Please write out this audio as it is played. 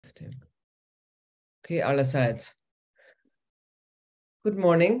läuft. Okay, allerseits. Good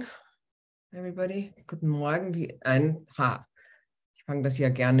morning, everybody. Guten Morgen. Ich fange das ja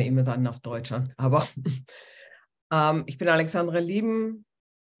gerne immer dann auf Deutsch an, aber ich bin Alexandra Lieben.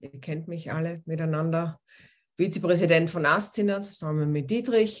 Ihr kennt mich alle miteinander. Vizepräsident von Astina zusammen mit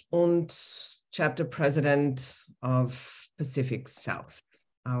Dietrich und Chapter President of Pacific South,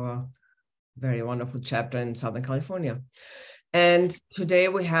 our very wonderful chapter in Southern California. And today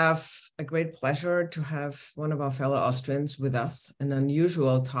we have a great pleasure to have one of our fellow Austrians with us, an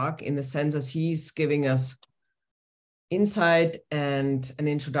unusual talk in the sense as he's giving us insight and an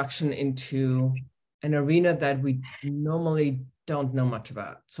introduction into an arena that we normally don't know much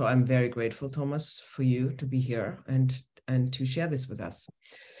about. So I'm very grateful, Thomas, for you to be here and to share this with us.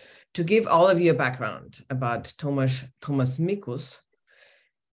 To give all of you a background about Thomas Mikusz,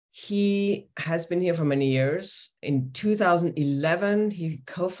 he has been here for many years. In 2011, he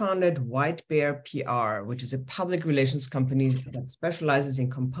co-founded White Bear PR, which is a public relations company that specializes in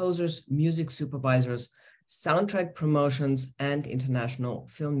composers, music supervisors, soundtrack promotions, and international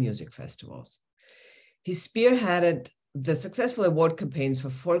film music festivals. He spearheaded the successful award campaigns for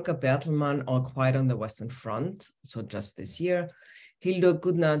Volker, Bertelmann, All Quiet on the Western Front, so just this year, Hildur,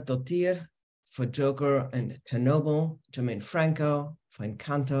 Gudnadóttir for Joker and Chernobyl, Germaine, Franco for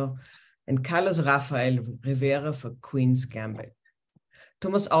Encanto, and Rafael, Rivera for Queen's Gambit.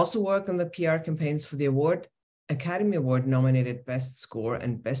 Thomas also worked on the PR campaigns for the Academy Award nominated Best Score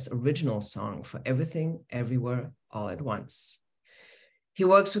and Best Original Song for Everything, Everywhere, All at Once. He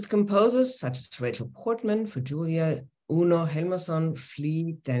works with composers such as Rachel Portman for Julia, Uno, Helmersson,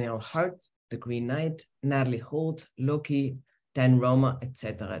 Flea, Daniel Hart, The Green Knight, Natalie, Holt, Loki, Dan Roma,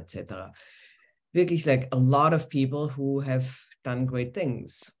 etc., etc. Wirklich like a lot of people who have done great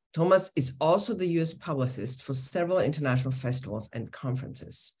things. Thomas is also the US publicist for several international festivals and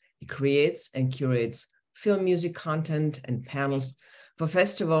conferences. He creates and curates film music content and panels for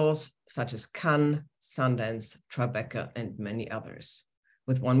festivals such as Cannes, Sundance, Tribeca, and many others.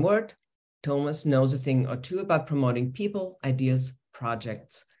 With one word, Thomas knows a thing or two about promoting people, ideas,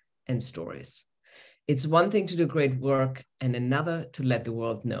 projects, and stories. It's one thing to do great work and another to let the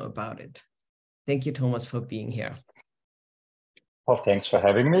world know about it. Thank you, Thomas, for being here. Well, thanks for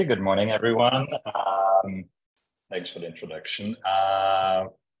having me. Good morning, everyone. Thanks for the introduction.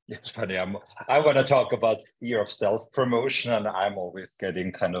 It's funny, I want to talk about fear of self-promotion, and I'm always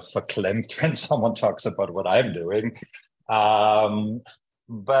getting kind of verklemmt when someone talks about what I'm doing.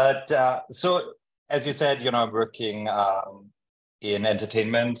 So, as you said, I'm working in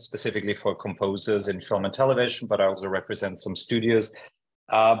entertainment, specifically for composers in film and television, but I also represent some studios.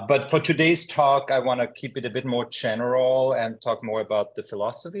 But for today's talk, I want to keep it a bit more general and talk more about the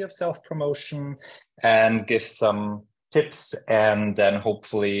philosophy of self-promotion and give some tips. And then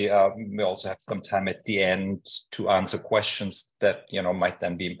hopefully we also have some time at the end to answer questions that, might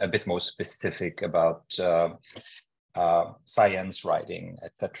then be a bit more specific about science, writing,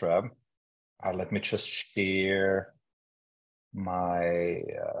 etc. Let me just share my,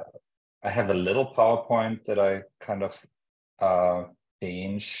 I have a little PowerPoint that I kind of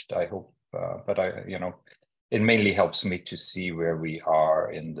changed, I hope, but it mainly helps me to see where we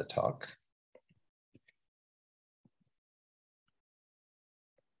are in the talk.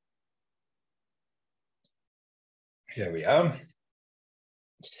 Here we are.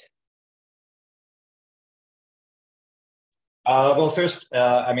 Well, first,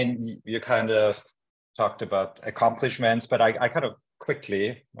 you kind of talked about accomplishments, but I kind of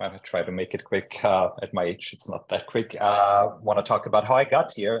quickly, I try to make it quick. At my age, it's not that quick. Want to talk about how I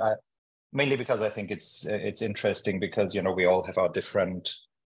got here, mainly because I think it's interesting because, we all have our different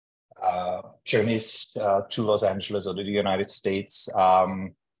journeys to Los Angeles or to the United States.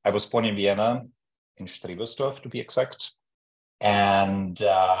 I was born in Vienna, in Strebersdorf to be exact. And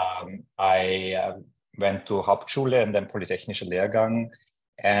I went to Hauptschule and then Polytechnischer Lehrgang.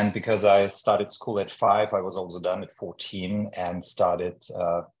 And because I started school at 5, I was also done at 14 and started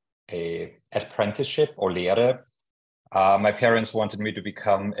a apprenticeship or Lehre. My parents wanted me to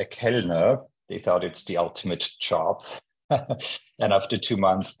become a Kellner. They thought it's the ultimate job. And after 2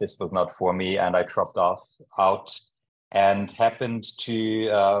 months, this was not for me. And I dropped out and happened to,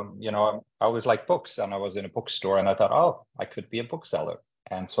 I always liked books and I was in a bookstore and I thought, oh, I could be a bookseller.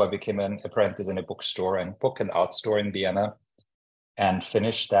 And so I became an apprentice in a bookstore and book and art store in Vienna and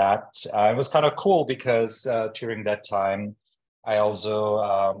finished that. It was kind of cool because during that time, I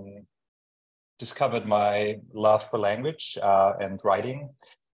also discovered my love for language and writing.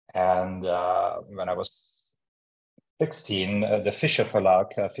 And when I was 16, the Fischer Verlag,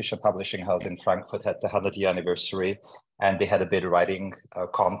 Fischer Publishing House in Frankfurt had the 100-year anniversary. And they had a bit writing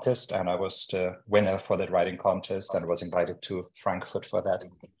contest, and I was the winner for that writing contest and was invited to Frankfurt for that.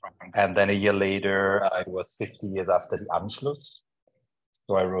 And then a year later, it was 50 years after the Anschluss.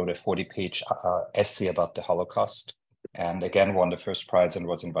 So I wrote a 40-page essay about the Holocaust, and again won the first prize and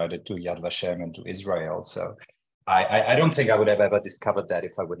was invited to Yad Vashem and to Israel. So I don't think I would have ever discovered that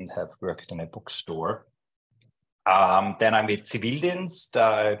if I wouldn't have worked in a bookstore. Then I made Zivildienst.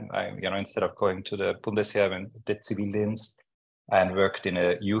 Instead of going to the Bundesheer, I did Zivildienst and worked in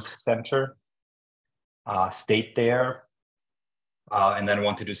a youth center, stayed there, and then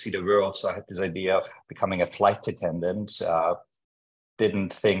wanted to see the world. So I had this idea of becoming a flight attendant.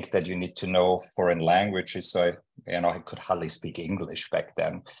 Didn't think that you need to know foreign languages. So I could hardly speak English back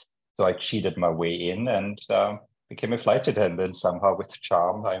then. So I cheated my way in and became a flight attendant somehow with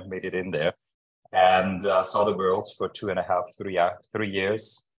charm. I made it in there. And saw the world for 2.5, 3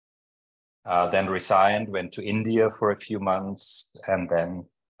 years. Then resigned, went to India for a few months, and then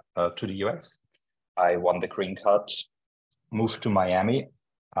to the US. I won the green card, moved to Miami,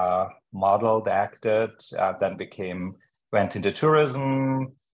 modeled, acted, then went into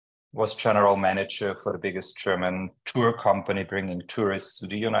tourism, was general manager for the biggest German tour company bringing tourists to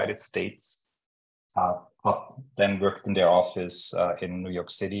the United States. Then worked in their office in New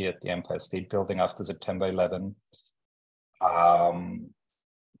York City at the Empire State Building after September 11. Then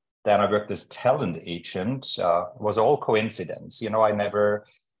I worked as talent agent. Was all coincidence. I never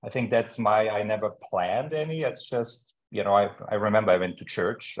planned any. It's just, I remember I went to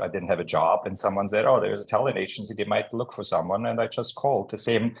church. I didn't have a job, and someone said, "Oh, there's a talent agency. They might look for someone." And I just called. The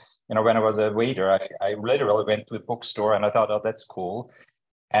same, when I was a waiter, I literally went to a bookstore and I thought, "Oh, that's cool,"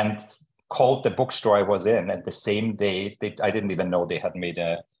 and called the bookstore I was in, and the same day, I didn't even know they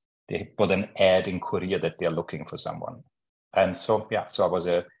put an ad in Korea that they're looking for someone. And so I was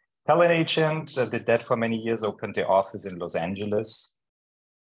a talent agent, did that for many years, opened the office in Los Angeles,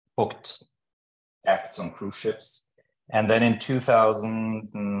 booked acts on cruise ships. And then in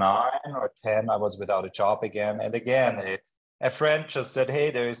 2009 or 10, I was without a job again. And again, a friend just said,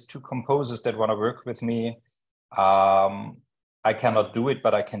 "Hey, there's 2 composers that want to work with me. I cannot do it,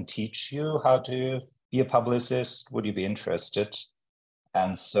 but I can teach you how to be a publicist. Would you be interested?"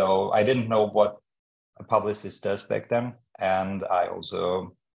 And so I didn't know what a publicist does back then. And I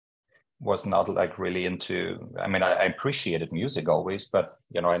also was not really into, I appreciated music always, but,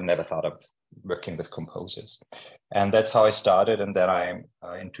 I never thought of working with composers. And that's how I started. And then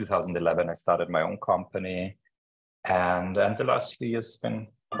in 2011, I started my own company. And the last few years have been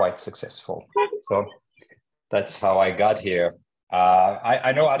quite successful. So that's how I got here.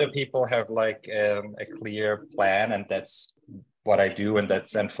 I know other people have a clear plan, and that's what I do. And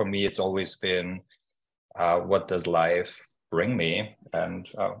for me, it's always been, what does life bring me, and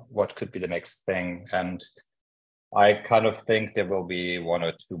what could be the next thing? And I kind of think there will be 1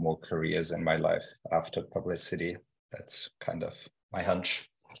 or 2 more careers in my life after publicity. That's kind of my hunch.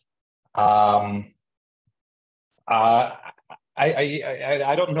 I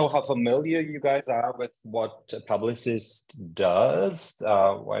don't know how familiar you guys are with what a publicist does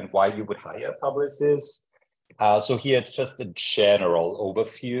and why you would hire a publicist. So here it's just a general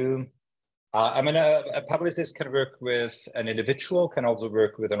overview. A publicist can work with an individual, can also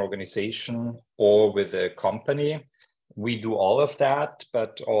work with an organization or with a company. We do all of that,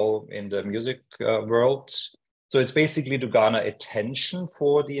 but all in the music world. So it's basically to garner attention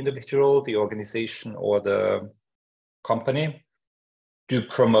for the individual, the organization, or the company, to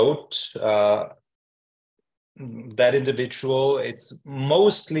promote that individual. It's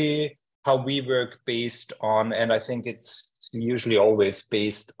mostly how we work based on, and I think it's usually always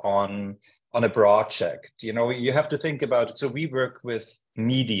based on a project. You have to think about it. So we work with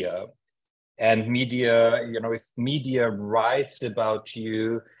media, and media, if media writes about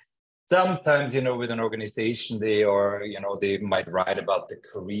you, sometimes, with an organization, they might write about the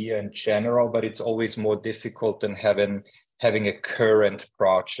career in general, but it's always more difficult than having a current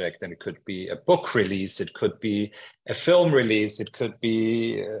project. And it could be a book release, it could be a film release, it could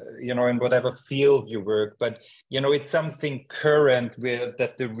be, in whatever field you work. But, it's something current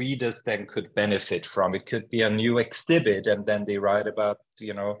that the readers then could benefit from. It could be a new exhibit, and then they write about,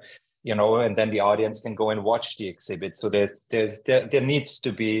 and then the audience can go and watch the exhibit. So there needs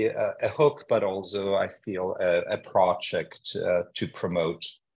to be a hook, but also, I feel, a project to promote.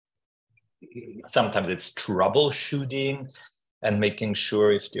 Sometimes it's troubleshooting and making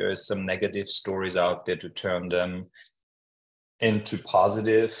sure if there is some negative stories out there to turn them into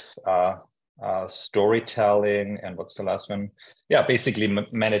positive storytelling. And what's the last one? Yeah, basically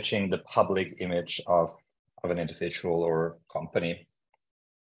managing the public image of an individual or company.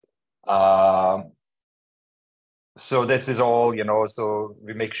 So this is all, so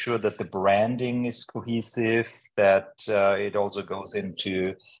we make sure that the branding is cohesive, that it also goes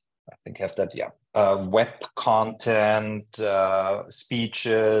into, I think I have that, web content,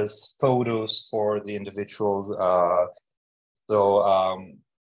 speeches, photos for the individual.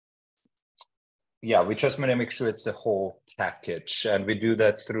 We just want to make sure it's the whole package. And we do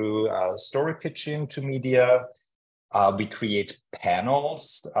that through story pitching to media. We create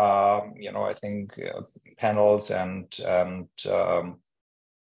panels, I think panels and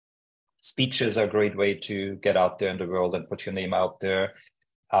speeches are a great way to get out there in the world and put your name out there.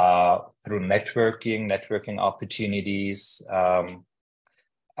 Through networking opportunities.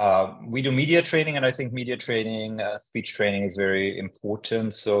 We do media training, and I think media training, speech training is very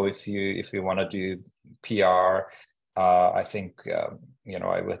important. So if you want to do PR, I think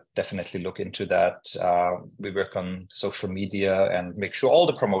I would definitely look into that. We work on social media and make sure all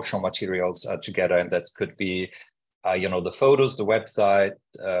the promotional materials are together, and that could be the photos, the website,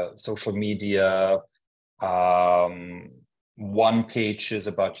 social media, one page is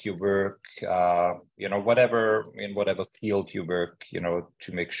about your work, whatever, in whatever field you work,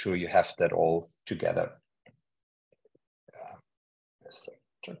 to make sure you have that all together.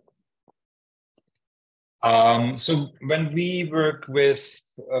 So when we work with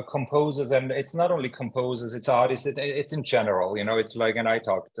composers, and it's not only composers, it's artists, it's in general, it's like, and I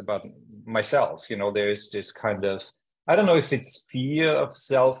talked about myself, there's this kind of, I don't know if it's fear of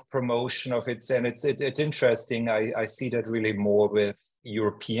self-promotion of it's, and it's interesting. I see that really more with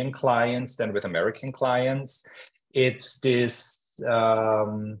European clients than with American clients. It's this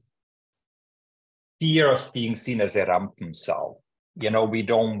fear of being seen as a Rampensau. We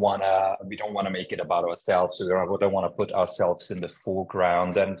don't want to make it about ourselves. We don't want to put ourselves in the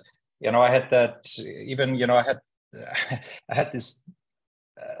foreground. And I had that even. I had this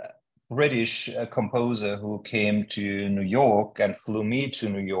British composer who came to New York and flew me to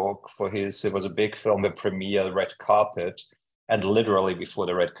New York for it was a big film, the premiere, red carpet. And literally before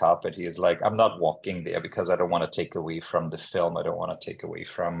the red carpet, he is like, I'm not walking there because I don't want to take away from the film. I don't want to take away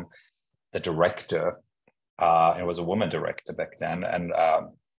from the director. It was a woman director back then. And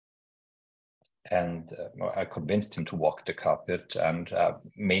I convinced him to walk the carpet, and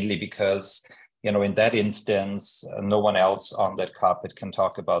mainly because in that instance, no one else on that carpet can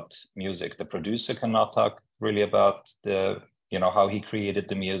talk about music. The producer cannot talk really about how he created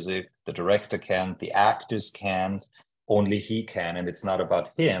the music. The director can't, the actors can't, only he can. And it's not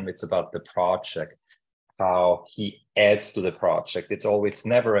about him, it's about the project, how he adds to the project. It's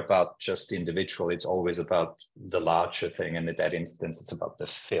never about just the individual, it's always about the larger thing. And in that instance, it's about the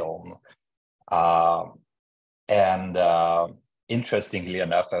film. Interestingly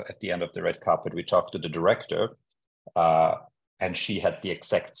enough, at the end of the red carpet, we talked to the director, and she had the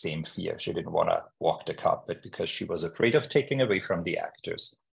exact same fear. She didn't want to walk the carpet because she was afraid of taking away from the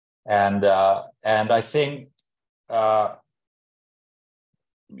actors. And I think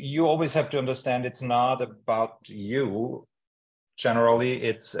you always have to understand it's not about you. Generally,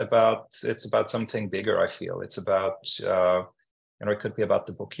 it's about something bigger. I feel it's about. It could be about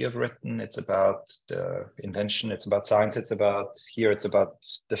the book you've written. It's about the invention. It's about science. It's about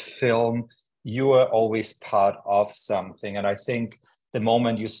the film. You are always part of something. And I think the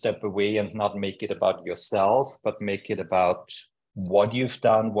moment you step away and not make it about yourself, but make it about what you've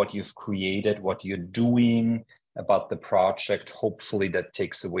done, what you've created, what you're doing, about the project, hopefully that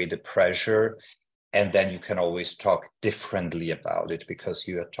takes away the pressure. And then you can always talk differently about it because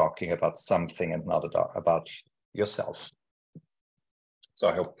you are talking about something and not about yourself. So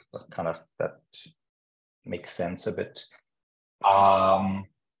I hope that makes sense a bit.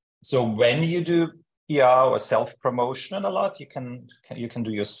 So when you do PR or self-promotion a lot, you can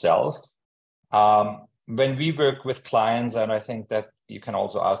do yourself. When we work with clients, and I think that you can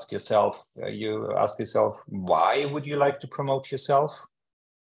also ask yourself, why would you like to promote yourself?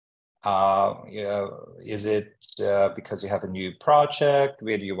 Is it because you have a new project?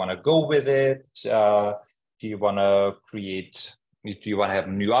 Where do you want to go with it? Do you want to create? Do you want to have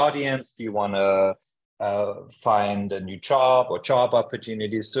a new audience? Do you want to find a new job or job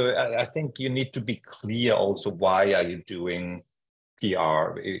opportunities? So I think you need to be clear also, why are you doing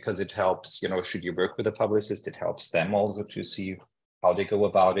PR? Because it helps, should you work with a publicist, it helps them also to see how they go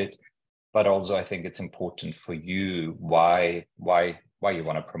about it. But also I think it's important for you, why you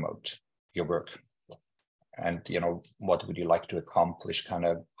want to promote your work. And, what would you like to accomplish kind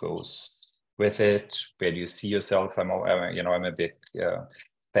of goes with it. Where do you see yourself? I'm a big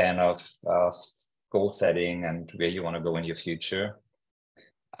fan of goal setting and where you want to go in your future.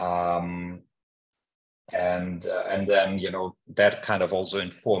 And And then, you know, that kind of also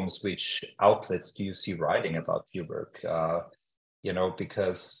informs which outlets do you see writing about your work, you know,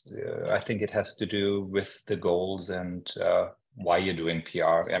 because I think it has to do with the goals and why you're doing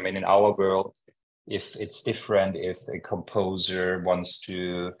PR. I mean, in our world, if it's different, if a composer wants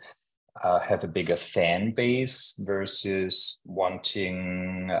to have a bigger fan base versus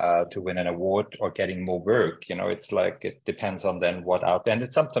wanting to win an award or getting more work, you know, it's like, it depends on then what out there.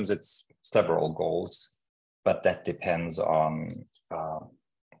 And sometimes it's several goals, but that depends on how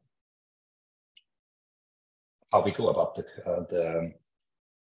we go about the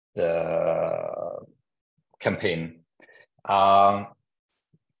campaign.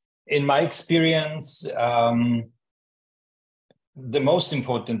 In my experience, the most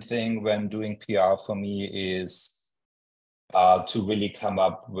important thing when doing PR for me is to really come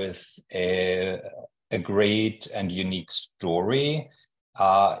up with a great and unique story.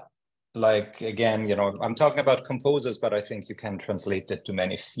 Like, again, you know, I'm talking about composers, but I think you can translate that to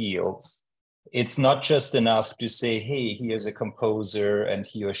many fields. It's not just enough to say, hey, here's a composer and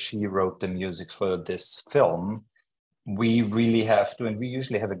he or she wrote the music for this film. We really have to, and we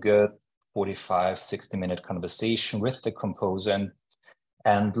usually have a good 45, 60-minute conversation with the composer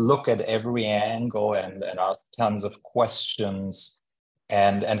and look at every angle and ask tons of questions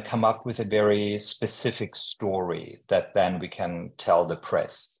and come up with a very specific story that then we can tell the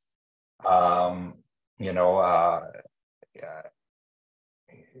press. You know,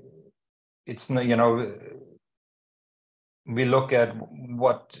 it's, you know, we look at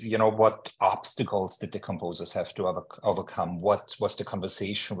what, you know, what obstacles did the composers have to overcome? What was the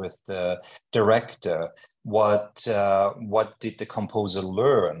conversation with the director? What did the composer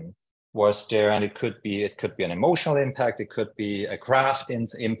learn? Was there, and it could be an emotional impact, it could be a craft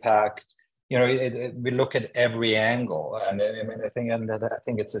impact. You know, we look at every angle, and I mean, I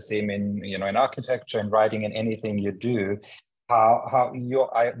think it's the same in, you know, in architecture and writing, in anything you do.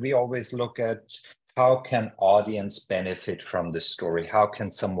 We always look at, how can audience benefit from the story? How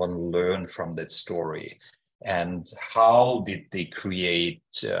can someone learn from that story? And how did they create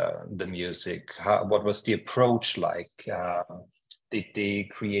the music? What was the approach like? Did they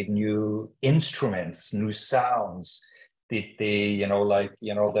create new instruments, new sounds? Did they, you know, like,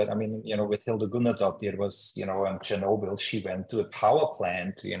 you know, that, I mean, you know, with Hildur Gudnadóttir, it was, you know, in Chernobyl, she went to a power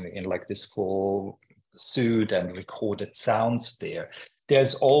plant in like this full suit and recorded sounds there.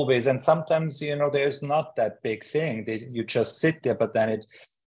 There's always, and sometimes, you know, there's not that big thing that you just sit there, but then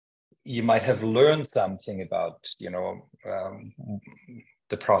you might have learned something about, you know,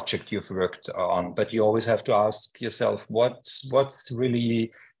 the project you've worked on, but you always have to ask yourself, what's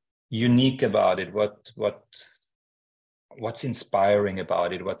really unique about it? What's inspiring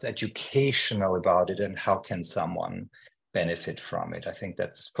about it? What's educational about it? And how can someone benefit from it? I think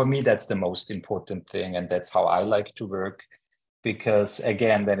that's, for me, that's the most important thing. And that's how I like to work. Because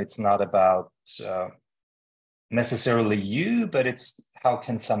again, then it's not about necessarily you, but it's how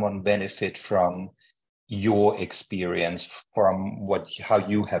can someone benefit from your experience, from how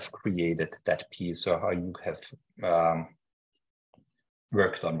you have created that piece, or how you have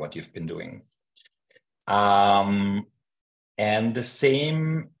worked on what you've been doing. And the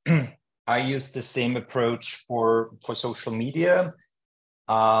same, I use the same approach for social media.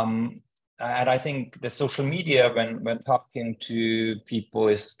 And I think the social media, when talking to people,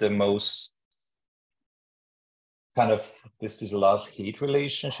 is the most kind of, this is love-hate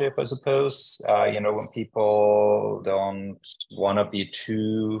relationship, I suppose. You know, when people don't want to be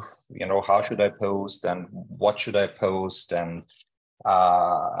too, you know, how should I post and what should I post? And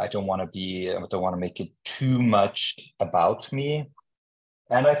I don't want to make it too much about me.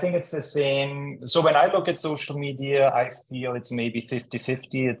 And I think it's the same. So when I look at social media, I feel it's maybe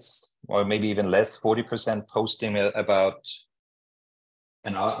 50-50. Or maybe even less, 40% posting about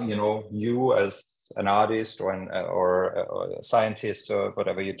you know, you as an artist or a scientist or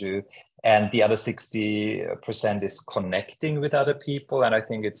whatever you do. And the other 60% is connecting with other people. And I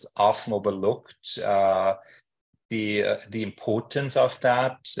think it's often overlooked. The importance of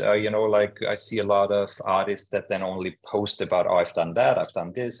that, you know, like I see a lot of artists that then only post about, oh, I've done that, I've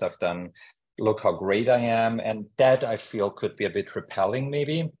done this, I've done, look how great I am. And that I feel could be a bit repelling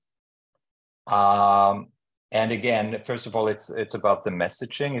maybe. And again, first of all, it's about the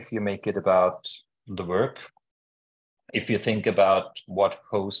messaging. If you make it about the work, if you think about what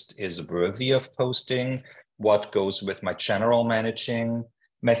post is worthy of posting, what goes with my general messaging,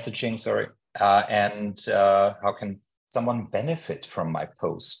 sorry. And how can someone benefit from my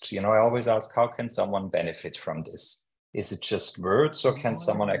post? You know, I always ask, how can someone benefit from this? Is it just words, or can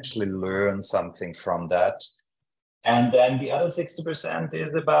someone actually learn something from that? And then the other 60%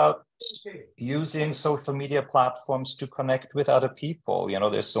 is about using social media platforms to connect with other people. You know,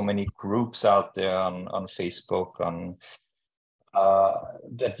 there's so many groups out there on Facebook, on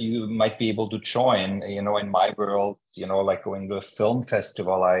that you might be able to join. You know, in my world, you know, like going to a film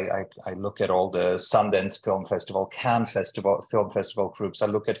festival, I look at all the Sundance Film Festival, Cannes Festival, Film Festival groups. I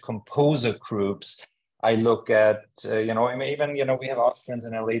look at composer groups. I look at, you know, even, you know, we have Austrians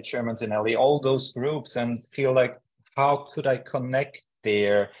in LA, Germans in LA, all those groups, and feel like, how could I connect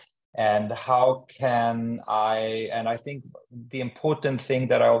there? And how can and I think the important thing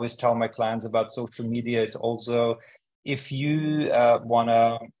that I always tell my clients about social media is also, if you want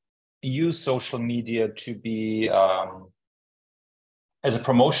to use social media to be as a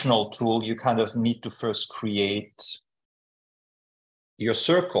promotional tool, you kind of need to first create your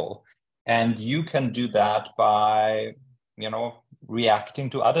circle. And you can do that by, you know, reacting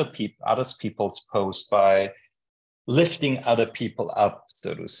to other people's posts, by lifting other people up,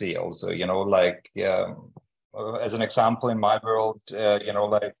 so to say. Also, you know, like as an example in my world, you know,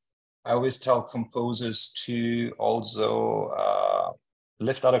 like I always tell composers to also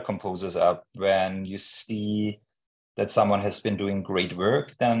lift other composers up. When you see that someone has been doing great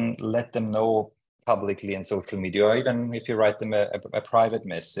work, then let them know publicly in social media, or even if you write them a private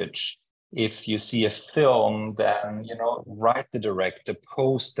message. If you see a film, then, you know, write the director,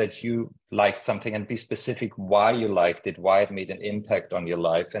 post that you liked something, and be specific why you liked it, why it made an impact on your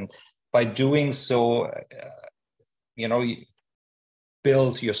life. And by doing so, you know,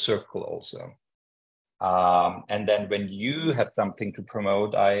 build your circle also. And then when you have something to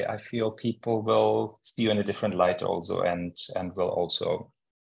promote, I feel people will see you in a different light also, and will also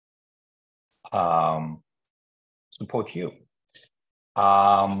support you.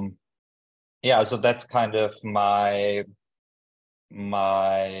 Yeah, so that's kind of my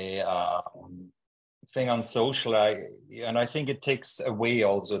thing on social. And I think it takes away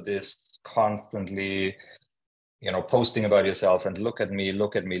also this constantly, you know, posting about yourself and look at me,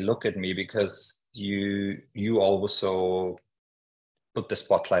 because you also put the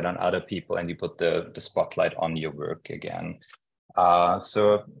spotlight on other people, and you put the spotlight on your work again.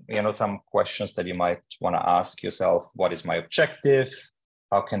 So, you know, some questions that you might want to ask yourself: what is my objective?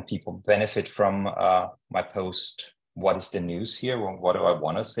 How can people benefit from my post? What is the news here? What do I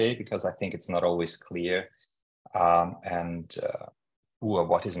want to say? Because I think it's not always clear. And who or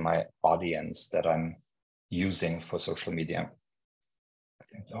what is my audience that I'm using for social media? I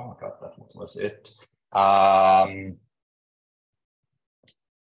think, oh my God, that was it.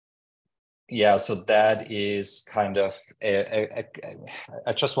 Yeah, so that is kind of, I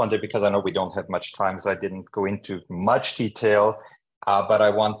just wanted, because I know we don't have much time, so I didn't go into much detail, but I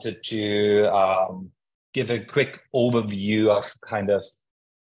wanted to give a quick overview of kind of,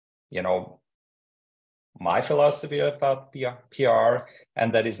 you know, my philosophy about PR,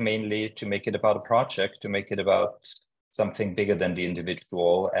 and that is mainly to make it about a project, to make it about something bigger than the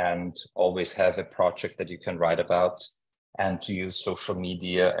individual, and always have a project that you can write about, and to use social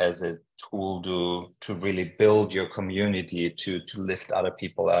media as a tool to really build your community, to lift other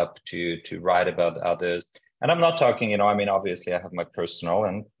people up, to write about others. And I'm not talking, you know, I mean, obviously I have my personal,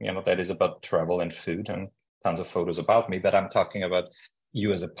 and, you know, that is about travel and food and tons of photos about me, but I'm talking about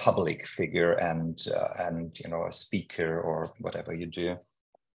you as a public figure, and you know, a speaker or whatever you do.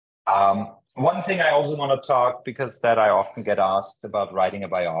 One thing I also want to talk, because that I often get asked about writing a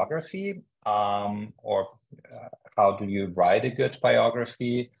biography, or how do you write a good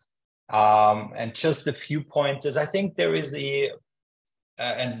biography? And just a few pointers. I think there is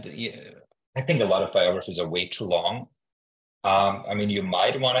I think a lot of biographies are way too long. I mean, you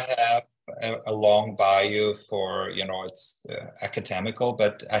might want to have a long bio for, you know, it's academical,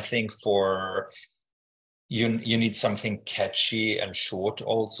 but I think for you need something catchy and short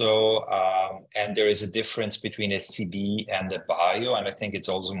also. And there is a difference between a CV and a bio. And I think it's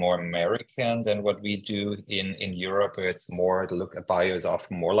also more American than what we do in Europe, where it's more, a bio is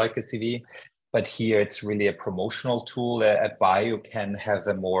often more like a CV. But here it's really a promotional tool. A bio can have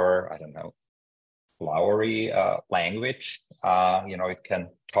a more, I don't know, flowery language. You know, it can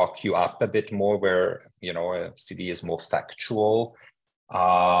talk you up a bit more, where, you know, a CV is more factual.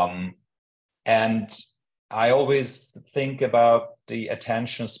 And I always think about the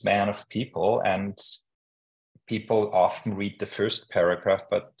attention span of people, and people often read the first paragraph,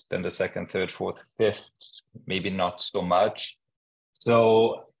 but then the second, third, fourth, fifth, maybe not so much.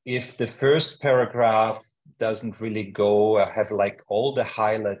 So if the first paragraph doesn't really have like all the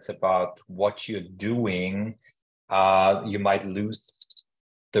highlights about what you're doing, you might lose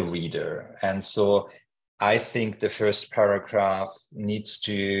the reader. And so I think the first paragraph needs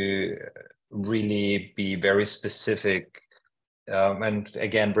to really be very specific. And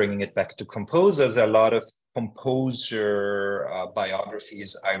again, bringing it back to composers, a lot of composer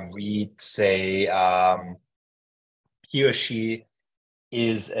biographies I read say he or she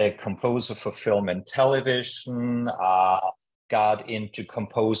is a composer for film and television, got into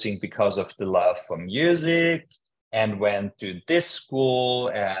composing because of the love for music, and went to this school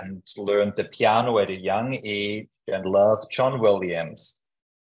and learned the piano at a young age and loved John Williams.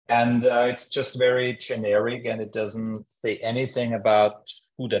 And it's just very generic, and it doesn't say anything about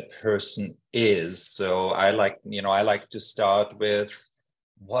who that person is. So I like to start with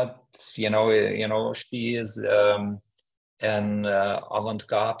what, she is an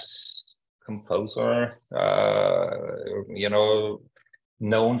avant-garde composer,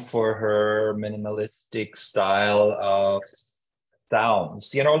 known for her minimalistic style of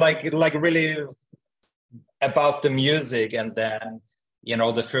sounds, like really about the music. And then,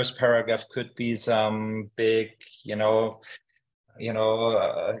 the first paragraph could be some big, known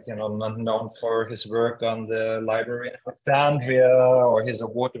for his work on the library in Alexandria or his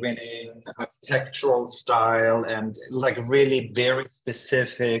award-winning architectural style, and like really very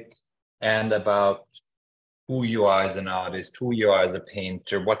specific and about who you are as an artist, who you are as a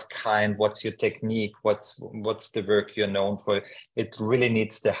painter, what's your technique, what's the work you're known for. It really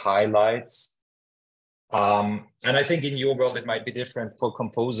needs the highlights. And I think in your world, it might be different for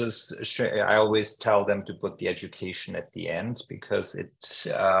composers. I always tell them to put the education at the end, because it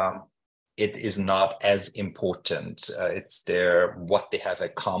is not as important. It's what they have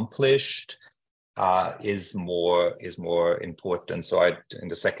accomplished is more important. So in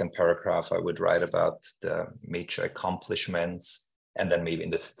the second paragraph, I would write about the major accomplishments, and then maybe in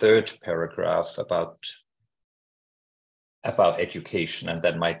the third paragraph about education, and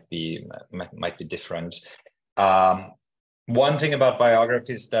that might be different. One thing about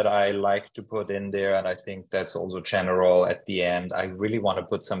biographies that I like to put in there, and I think that's also general at the end, I really want to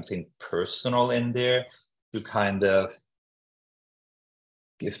put something personal in there to kind of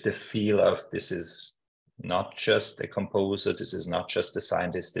give the feel of this is not just a composer, this is not just a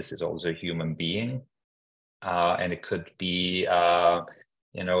scientist, this is also a human being. And it could be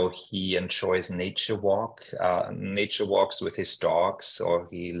he enjoys nature walks with his dogs, or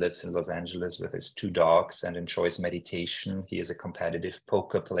he lives in Los Angeles with his 2 dogs and enjoys meditation. He is a competitive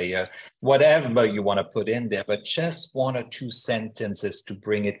poker player, whatever you want to put in there, but just 1 or 2 sentences to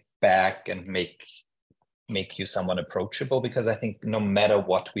bring it back and make you someone approachable, because I think no matter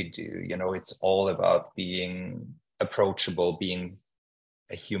what we do, it's all about being approachable, being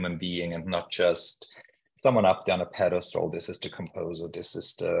a human being, and not just someone up there on a pedestal. This is the composer, this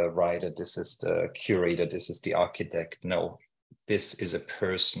is the writer, this is the curator, this is the architect. No, this is a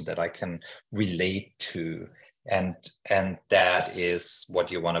person that I can relate to, and that is what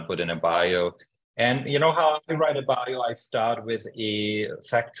you want to put in a bio. And how I write a bio, I start with a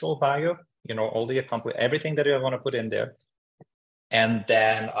factual bio, all the everything that I want to put in there. And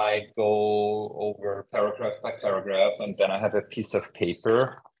then I go over paragraph by paragraph, and then I have a piece of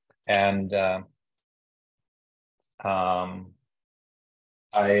paper, and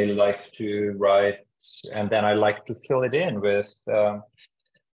I like to write, and then I like to fill it in with,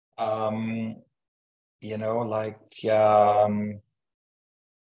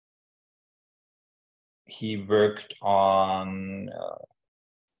 he worked on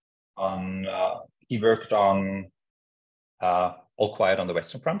All Quiet on the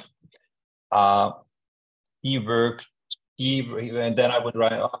Western Front. And then I would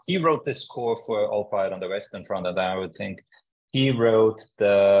write, he wrote the score for All Quiet on the Western Front, and then I would think he wrote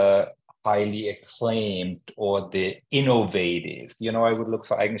the highly acclaimed or the innovative. I would look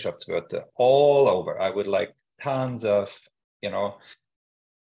for Eigenschaftswörter all over. I would like tons of,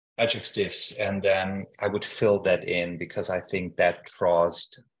 adjectives, and then I would fill that in, because I think that draws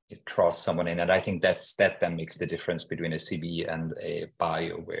someone in, and I think that then makes the difference between a CV and a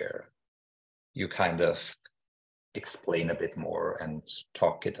bio, where you kind of explain a bit more and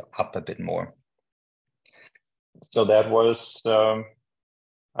talk it up a bit more. So that was,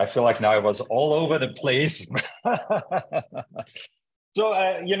 I feel like now I was all over the place. So,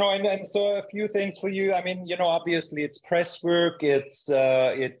 and so a few things for you. I mean, obviously it's press work. It's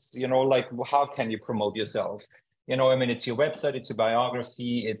like, how can you promote yourself? It's your website, it's your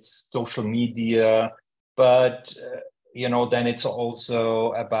biography, it's social media, but, then it's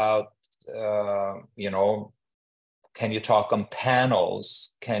also about, can you talk on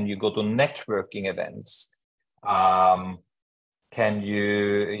panels? Can you go to networking events? Can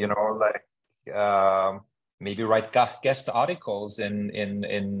you, maybe write guest articles in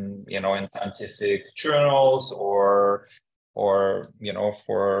scientific journals or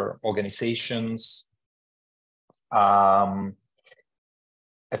for organizations.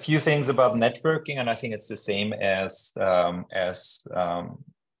 A few things about networking, and I think it's the same as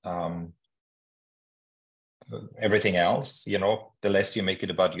everything else. The less you make it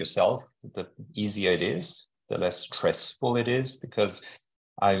about yourself, the easier it is, the less stressful it is. Because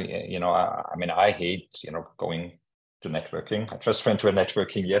I hate going to networking. I just went to a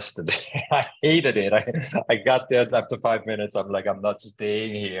networking yesterday. I hated it. I got there after 5 minutes. I'm like, I'm not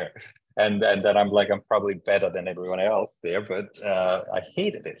staying here. And then I'm like, I'm probably better than everyone else there, but I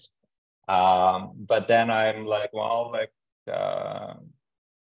hated it. But then I'm like, well,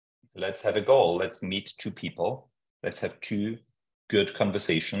 let's have a goal. Let's meet 2 people. Let's have 2 good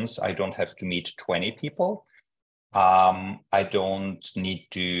conversations. I don't have to meet 20 people. I don't need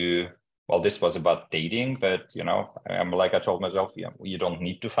to, well, this was about dating, but I'm like, I told myself, you don't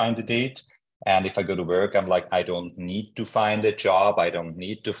need to find a date. And if I go to work, I'm like, I don't need to find a job. I don't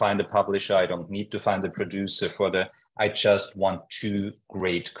need to find a publisher. I don't need to find a producer I just want 2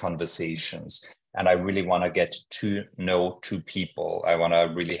 great conversations. And I really want to get to know 2 people. I want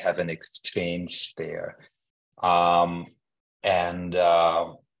to really have an exchange there.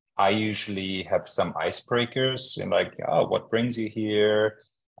 I usually have some icebreakers and like, oh, what brings you here?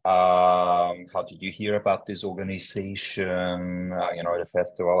 How did you hear about this organization? The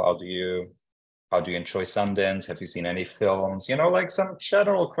festival, how do you enjoy Sundance? Have you seen any films? Like some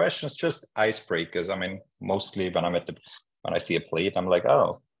general questions, just icebreakers. I mean, mostly when I see a plate, I'm like,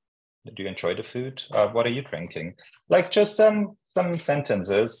 oh, do you enjoy the food? What are you drinking? Like just some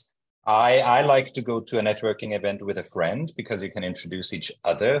sentences. I like to go to a networking event with a friend because you can introduce each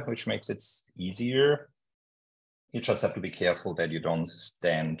other, which makes it easier. You just have to be careful that you don't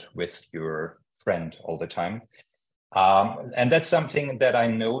stand with your friend all the time. And that's something that I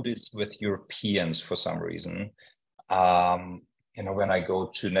noticed with Europeans for some reason. When I go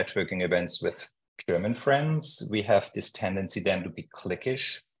to networking events with German friends, we have this tendency then to be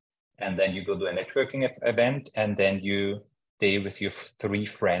cliquish. And then you go to a networking event and then you stay with your 3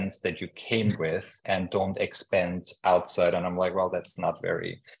 friends that you came with and don't expand outside. And I'm like, well, that's not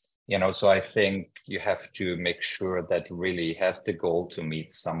very, so I think you have to make sure that really have the goal to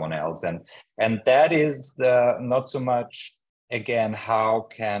meet someone else. And that is not so much, again, how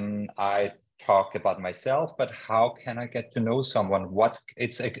can I talk about myself, but how can I get to know someone?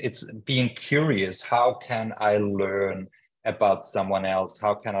 It's being curious. How can I learn about someone else?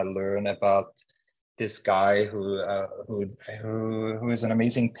 How can I learn about this guy who is an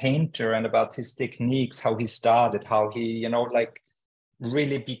amazing painter, and about his techniques, how he started, how he,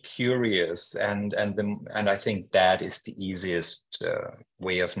 really be curious. And I think that is the easiest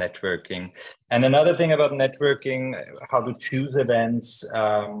way of networking. And another thing about networking, how to choose events.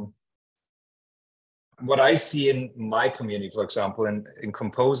 What I see in my community, for example, in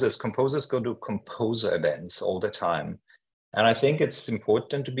composers go to composer events all the time. And I think it's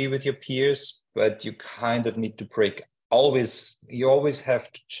important to be with your peers, but you kind of need to you always have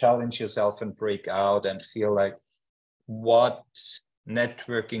to challenge yourself and break out and feel like, what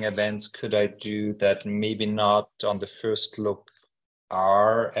networking events could I do that maybe not on the first look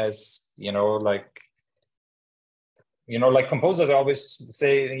are as, like composers always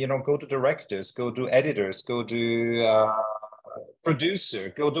say, go to directors, go to editors, go to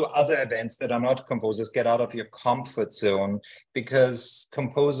producer, go to other events that are not composers, get out of your comfort zone, because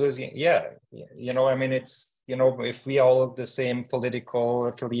composers, it's, if we all have the same political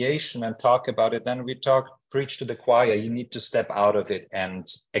affiliation and talk about it, then we preach to the choir. You need to step out of it and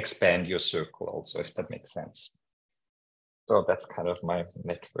expand your circle also, if that makes sense. So that's kind of my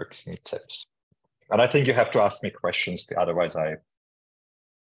networking tips. And I think you have to ask me questions, otherwise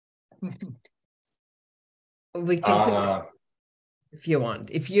we can if you want.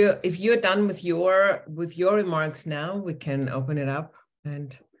 If you're done with your remarks now, we can open it up,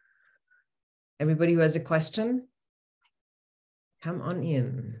 and everybody who has a question, come on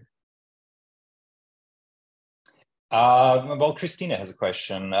in. Well, Christina has a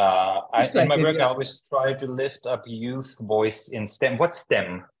question. In my work, I always try to lift up youth voice in STEM. What's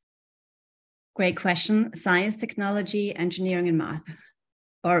STEM? Great question. Science, technology, engineering, and math.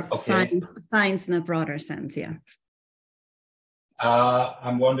 Or science in a broader sense, yeah.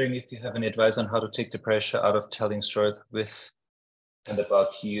 I'm wondering if you have any advice on how to take the pressure out of telling stories with and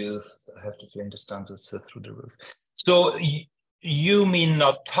about youth. I have to feel the standards through the roof. So you mean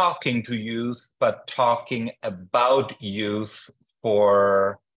not talking to youth, but talking about youth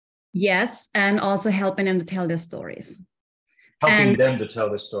for... Yes, and also helping them to tell their stories. helping them to tell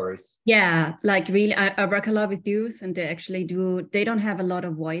the stories. Yeah, like really, I work a lot with youth, and they don't have a lot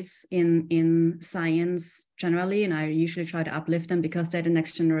of voice in science generally, and I usually try to uplift them because they're the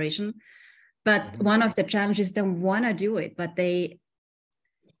next generation. But one of the challenges, they want to do it, but they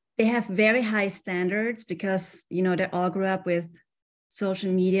have very high standards because, you know, they all grew up with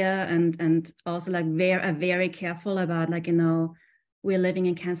social media and also like are very careful about, like, you know, we're living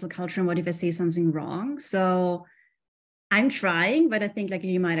in cancel culture, and what if I say something wrong? So I'm trying, but I think like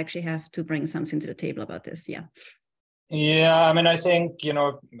you might actually have to bring something to the table about this. Yeah. Yeah, I mean, I think, you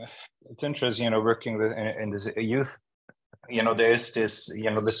know, it's interesting, you know, working with in this youth, you know, there's this,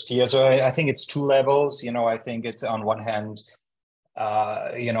 you know, this fear. So I think it's two levels. You know, I think it's on one hand,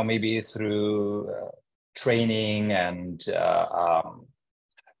 you know, maybe through training and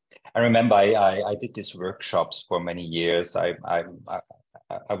I remember I did these workshops for many years. I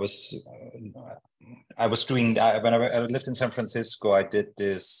was doing when I lived in San Francisco. I did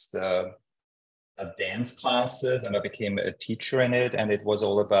this dance classes, and I became a teacher in it. And it was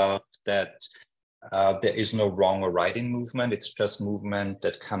all about that. There is no wrong or right in movement. It's just movement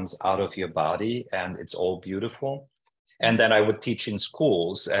that comes out of your body, and it's all beautiful. And then I would teach in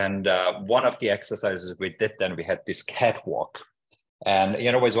schools. And one of the exercises we did then, we had this catwalk. And,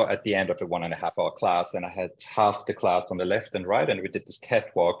 you know, it was at the end of a 1.5 hour class, and I had half the class on the left and right, and we did this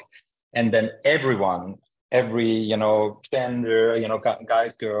catwalk. And then every, you know, gender, you know,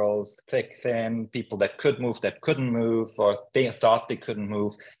 guys, girls, thick, thin, people that could move, that couldn't move, or they thought they couldn't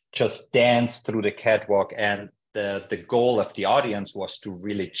move, just danced through the catwalk. And the goal of the audience was to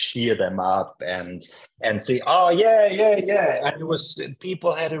really cheer them up and say, oh yeah, and it was,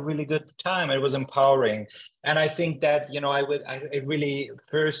 people had a really good time. It was empowering. And I think that, you know, I really,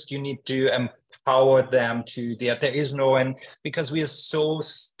 first you need to empower them to there is no, and because we are so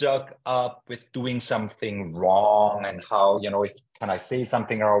stuck up with doing something wrong, and how, you know, if can I say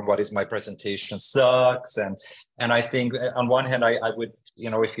something, or what is my presentation sucks, and I think on one hand I would, you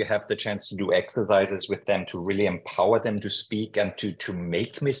know, if you have the chance to do exercises with them to really empower them to speak and to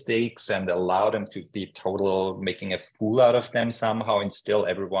make mistakes and allow them to be making a fool out of them somehow, and still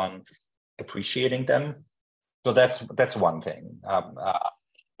everyone appreciating them. So that's one thing.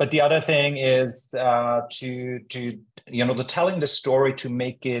 But the other thing is to you know, the telling the story, to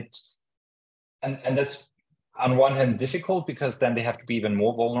make it, and that's on one hand difficult because then they have to be even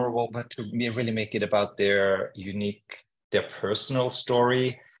more vulnerable, but to really make it about their personal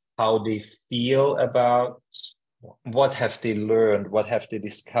story, how they feel about what have they learned, what have they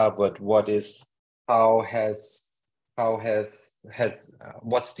discovered, what's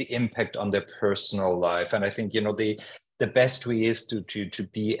the impact on their personal life. And I think, you know, the best way is to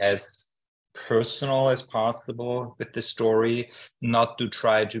be as personal as possible with the story, not to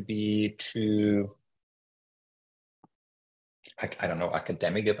try to be too, I don't know,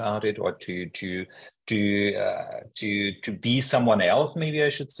 academic about it, or to be someone else, maybe I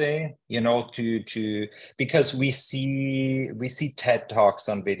should say, you know, because we see TED Talks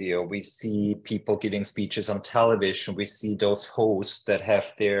on video, we see people giving speeches on television, we see those hosts that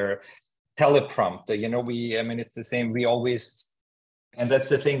have their teleprompter, you know, I mean, it's the same, we always, and that's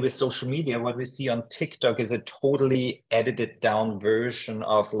the thing with social media, what we see on TikTok is a totally edited down version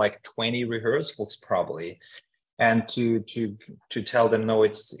of like 20 rehearsals probably. And to tell them, no,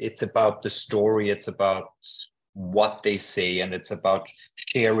 it's about the story, it's about what they say, and it's about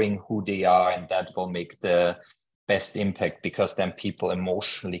sharing who they are, and that will make the best impact, because then people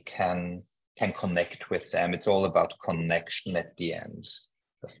emotionally can connect with them. It's all about connection at the end.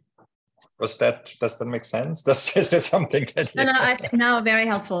 Does that make sense? Is there something that you... No, very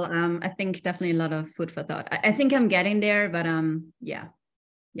helpful. I think definitely a lot of food for thought. I think I'm getting there, but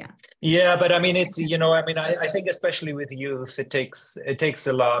yeah, but I mean, it's, you know, I mean, I think especially with youth, it takes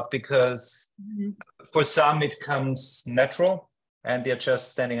a lot, because for some it comes natural and they're just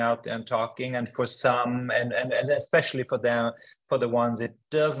standing out and talking, and for some, and especially for them, for the ones it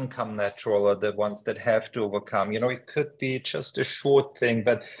doesn't come natural, or the ones that have to overcome, you know, it could be just a short thing,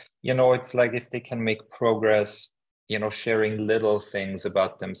 but, you know, it's like if they can make progress, you know, sharing little things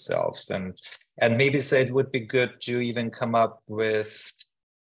about themselves, and maybe say it would be good to even come up with,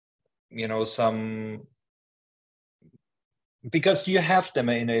 you know, some, because you have them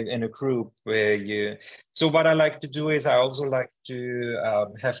in a group where you, so what I like to do is I also like to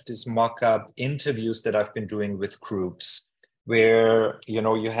have this mock-up interviews that I've been doing with groups, where, you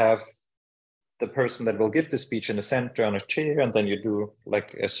know, you have the person that will give the speech in the center on a chair, and then you do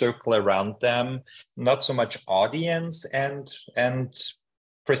like a circle around them, not so much audience and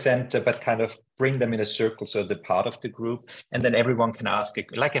presenter, but kind of bring them in a circle, so they're part of the group, and then everyone can ask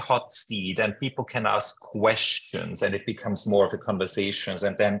like a hot seat, and people can ask questions, and it becomes more of a conversations.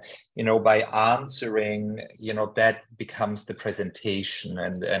 And then, by answering, that becomes the presentation,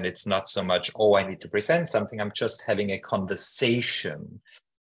 and it's not so much, oh, I need to present something. I'm just having a conversation.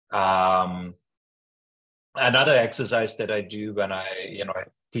 Another exercise that I do when I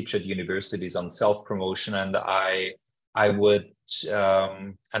teach at universities on self-promotion, and I would,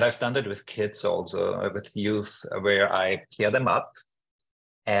 and I've done that with kids also, with youth, where I pair them up.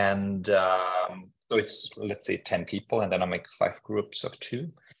 And so it's, let's say, 10 people, and then I make 5 groups of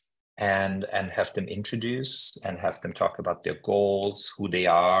 2 and have them introduce and have them talk about their goals, who they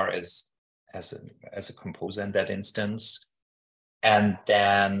are as a composer in that instance. And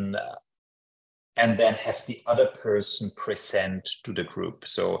then have the other person present to the group.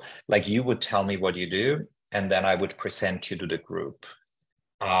 So like you would tell me what you do, and then I would present you to the group.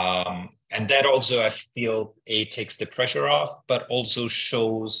 And that also, I feel, takes the pressure off, but also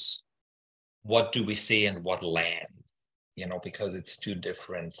shows what do we say and what lands, because it's 2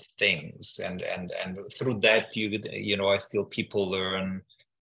 different things. And through that, I feel people learn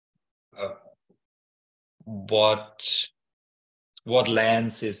what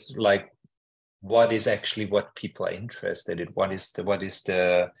lands is like, what is actually what people are interested in,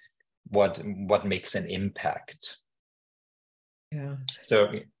 what makes an impact. Yeah.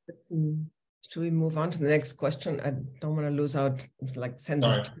 So should we move on to the next question? I don't want to lose out sense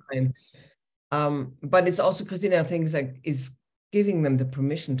of time. But it's also, Christina, I think is giving them the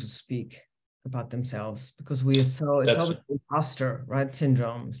permission to speak about themselves, because it's always imposter, right,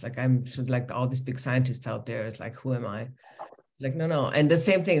 syndrome. It's like, I'm sure, like all these big scientists out there, it's like, who am I? It's like, no. And the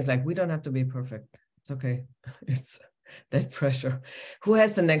same thing is like, we don't have to be perfect. It's okay. It's that pressure. Who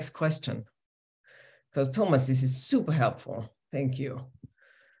has the next question? Because Thomas, this is super helpful. Thank you.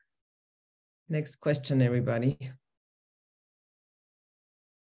 Next question, everybody.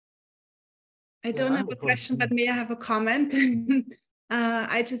 I don't have a question, but may I have a comment?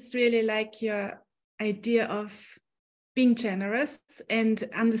 I just really like your idea of being generous and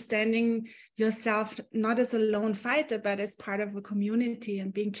understanding yourself not as a lone fighter, but as part of a community,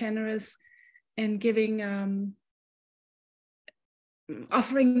 and being generous and giving,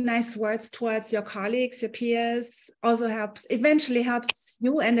 offering nice words towards your colleagues, your peers, also eventually helps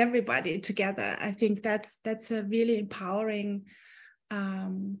you and everybody together. I think that's a really empowering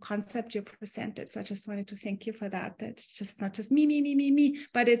concept you presented. So I just wanted to thank you for that. It's just not just me,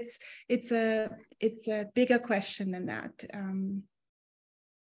 but it's a bigger question than that.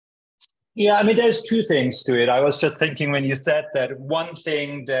 Yeah, I mean, there's 2 things to it. I was just thinking when you said that, one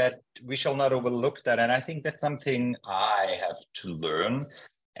thing that we shall not overlook that, and I think that's something I have to learn.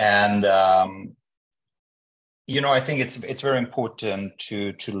 And I think it's very important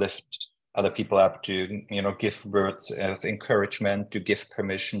to lift other people up, to give words of encouragement, to give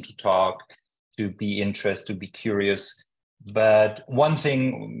permission to talk, to be interested, to be curious. But one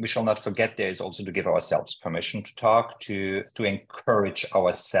thing we shall not forget there is also to give ourselves permission to talk, to encourage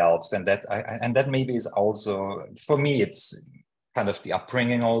ourselves, and that maybe is also, for me, it's kind of the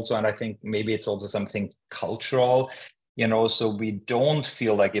upbringing also, and I think maybe it's also something cultural, so we don't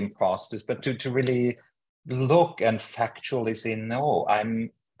feel like imposters, but to really look and factually say, no,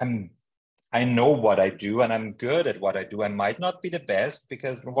 I know what I do, and I'm good at what I do. I might not be the best,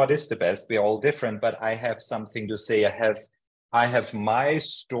 because what is the best? We're all different, but I have something to say. I have my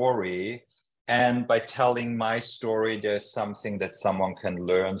story, and by telling my story, there's something that someone can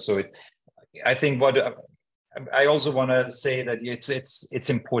learn. So I think what I also want to say, that it's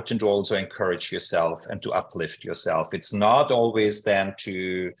important to also encourage yourself and to uplift yourself. It's not always then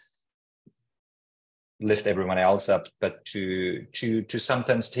to lift everyone else up, but to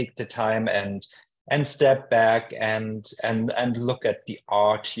sometimes take the time and step back and look at the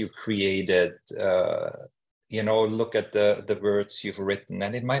art you created, look at the words you've written,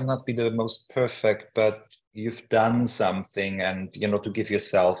 and it might not be the most perfect, but you've done something, and to give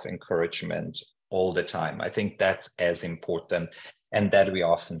yourself encouragement all the time. I think that's as important, and that we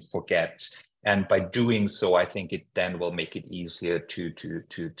often forget. And by doing so, I think it then will make it easier to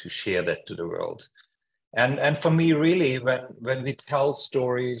share that to the world. And for me, really, when we tell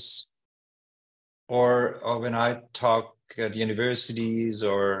stories, or when I talk at universities,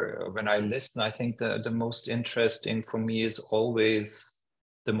 or when I listen, I think the most interesting for me is always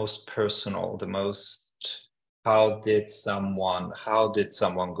the most personal, the most, how did someone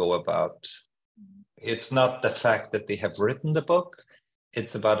go about? It's not the fact that they have written the book,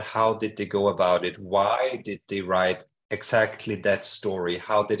 it's about how did they go about it? Why did they write exactly that story?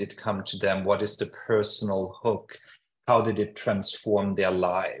 How did it come to them? What is the personal hook? how did it transform their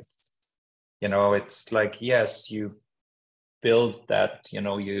life? You know, it's like, yes, you build that, you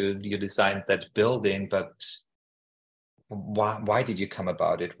know, you designed that building, but why did you come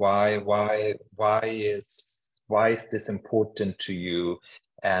about it? Why is this important to you?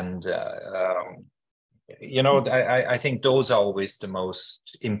 And you know, I think those are always the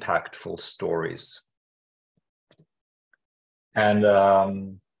most impactful stories. And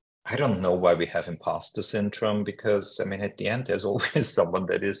I don't know why we have imposter syndrome, because I mean, at the end, there's always someone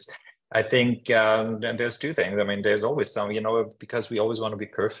that is. I think there's two things. I mean, there's always some, you know, because we always want to be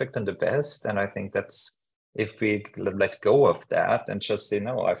perfect and the best. And I think that's, if we let go of that and just say,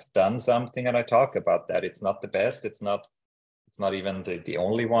 no, I've done something and I talk about that. It's not the best. It's not even the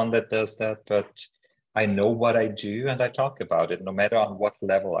only one that does that, but I know what I do and I talk about it, no matter on what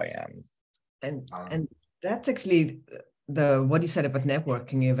level I am. And that's actually what you said about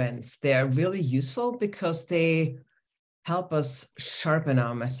networking events. They are really useful because they help us sharpen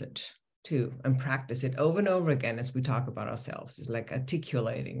our message too, and practice it over and over again as we talk about ourselves. It's like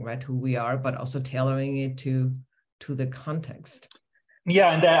articulating, right, who we are, but also tailoring it to the context.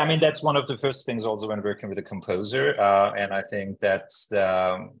 Yeah, and I mean, that's one of the first things also when working with a composer. And I think that's,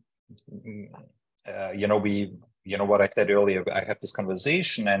 you know, what I said earlier, I have this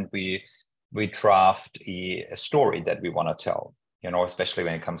conversation and we draft a story that we want to tell, you know, especially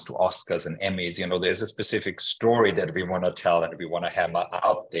when it comes to Oscars and Emmys. You know, there's a specific story that we want to tell and we want to hammer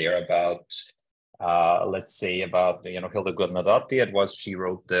out there about, let's say about, you know, Hildur Gudnadóttir. She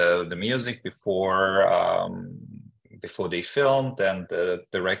wrote the music before they filmed, and the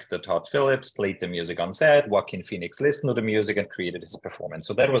director Todd Phillips played the music on set. Joaquin Phoenix listened to the music and created his performance.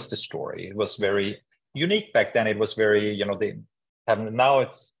 So that was the story. It was very unique back then. It was very, you know, now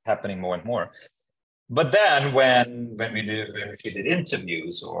it's happening more and more. But then when she did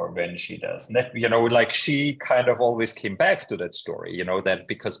interviews or when she does that, you know, like she kind of always came back to that story, you know, that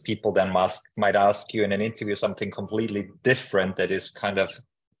because people then might ask you in an interview something completely different that is kind of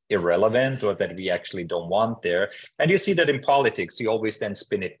irrelevant or that we actually don't want there. And you see that in politics, you always then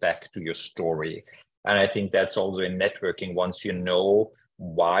spin it back to your story. And I think that's also in networking. Once you know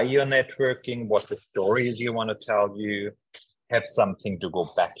why you're networking, what the stories you want to tell, you have something to go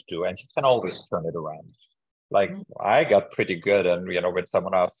back to, and you can always turn it around. Like I got pretty good, and you know, when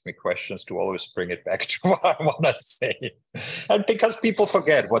someone asks me questions, to always bring it back to what I want to say, and because people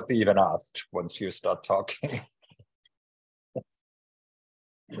forget what they even asked once you start talking.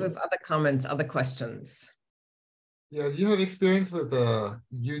 With other comments, other questions? Yeah, do you have experience with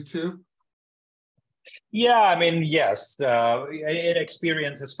YouTube? Yeah, I mean, yes, an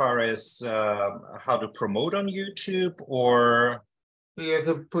experience as far as how to promote on YouTube, or Yeah,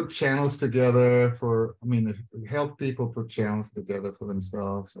 to put channels together for, I mean, help people put channels together for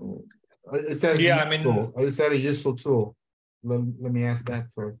themselves. Is that is that a useful tool? Let me ask that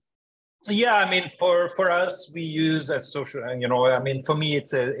first. Yeah, I mean, for us, we use a social, you know, I mean, for me,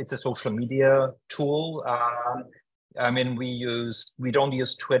 it's a social media tool. I mean, we don't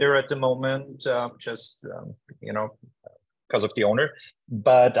use Twitter at the moment, you know, because of the owner,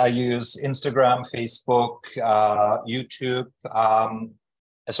 but I use Instagram, Facebook, YouTube.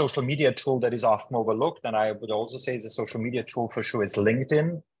 A social media tool that is often overlooked, and I would also say is a social media tool for sure, is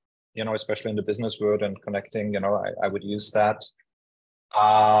LinkedIn, you know, especially in the business world and connecting, you know, I would use that.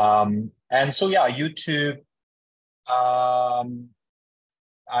 And so, yeah, YouTube, I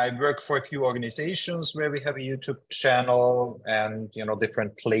work for a few organizations where we have a YouTube channel and, you know,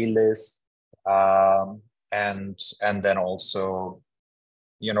 different playlists, and then also,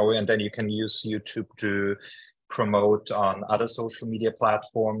 you know, and then you can use YouTube to promote on other social media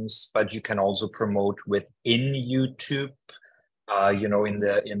platforms, but you can also promote within YouTube, you know, in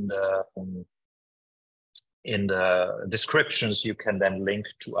the descriptions, you can then link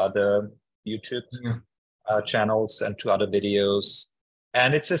to other YouTube channels and to other videos.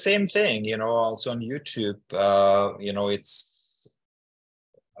 And it's the same thing, you know, also on YouTube, you know, it's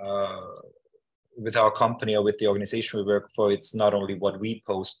with our company or with the organization we work for, it's not only what we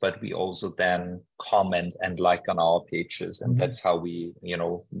post, but we also then comment and like on our pages. And that's how we, you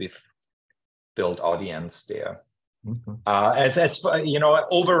know, we've built audience there. As you know,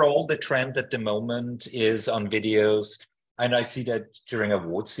 overall, the trend at the moment is on videos, and I see that during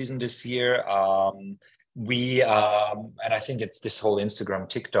award season this year. And I think it's this whole Instagram,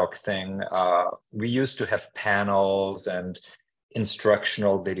 TikTok thing. We used to have panels and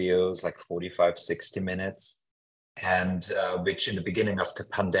instructional videos like 45, 60 minutes, and which in the beginning of the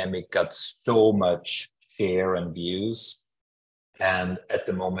pandemic got so much share and views. And at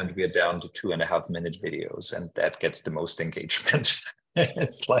the moment, we're down to 2.5-minute videos, and that gets the most engagement.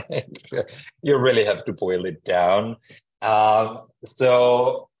 It's like you really have to boil it down.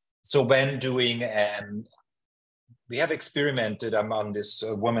 So when doing, we have experimented. I'm on this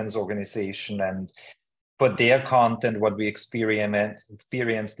women's organization, and for their content, what we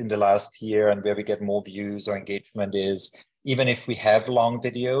experienced in the last year and where we get more views or engagement is, even if we have long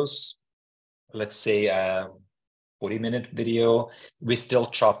videos, let's say a 40-minute video, we still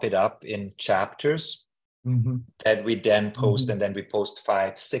chop it up in chapters that we then post, and then we post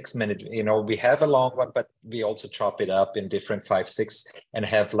 5-6 minute, we have a long one, but we also chop it up in different 5-6 and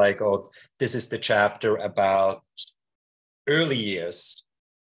have like, oh, this is the chapter about early years,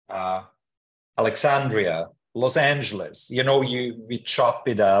 Alexandria, Los Angeles, we chop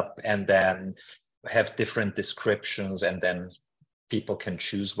it up and then have different descriptions, and then people can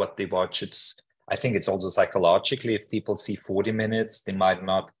choose what they watch. I think it's also psychologically, if people see 40 minutes, they might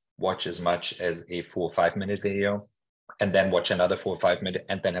not watch as much as a 4 or 5 minute video, and then watch another 4 or 5 minute,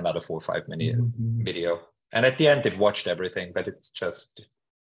 and then another 4 or 5 minute video. And at the end, they've watched everything, but it's just,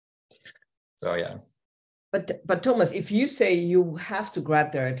 so yeah. But Thomas, if you say you have to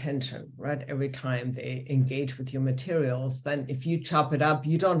grab their attention, right, every time they engage with your materials, then if you chop it up,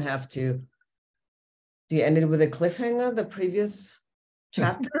 you don't have to. Do you end it with a cliffhanger, the previous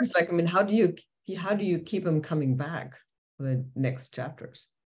chapters? Like, I mean, how do you keep them coming back for the next chapters?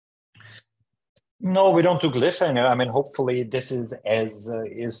 No, we don't do cliffhanger. I mean, hopefully this is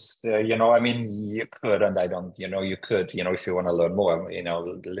you could, and I don't, you could, if you want to learn more,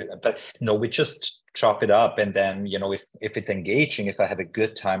 but no, we just chop it up. And then, if it's engaging, if I have a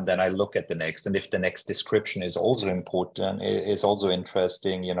good time, then I look at the next. And if the next description is also important, is also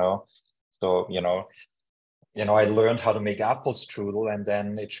interesting, so, I learned how to make apple strudel, and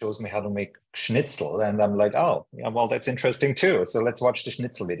then it shows me how to make schnitzel. And I'm like, oh, yeah, well, that's interesting too. So let's watch the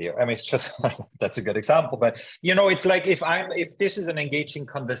schnitzel video. I mean, it's just, that's a good example. But, it's like if this is an engaging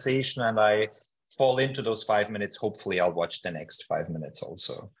conversation and I fall into those 5 minutes, hopefully I'll watch the next 5 minutes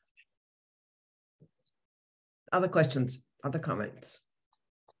also. Other questions, other comments?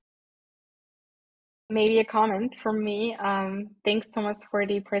 Maybe a comment from me. Thanks, Thomas, for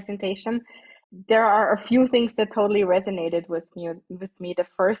the presentation. There are a few things that totally resonated with me. The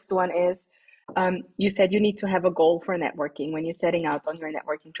first one is, you said you need to have a goal for networking when you're setting out on your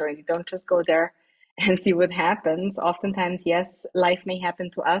networking journey. You don't just go there and see what happens. Oftentimes, yes, life may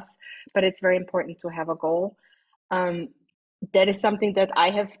happen to us, but it's very important to have a goal. That is something that I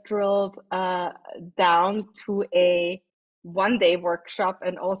have drilled down to a one-day workshop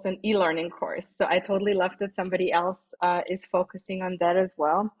and also an e-learning course. So I totally love that somebody else is focusing on that as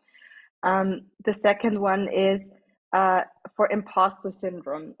well. The second one is for imposter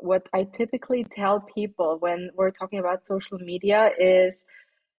syndrome. What I typically tell people when we're talking about social media is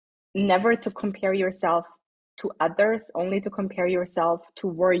never to compare yourself to others, only to compare yourself to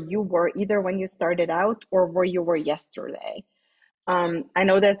where you were either when you started out or where you were yesterday. I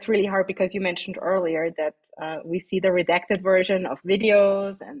know that's really hard because you mentioned earlier that we see the redacted version of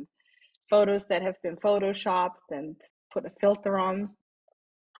videos and photos that have been photoshopped and put a filter on.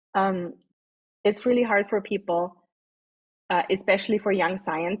 It's really hard for people, especially for young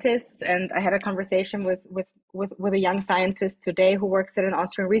scientists. And I had a conversation with a young scientist today who works at an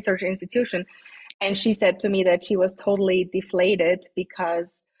Austrian research institution. And she said to me that she was totally deflated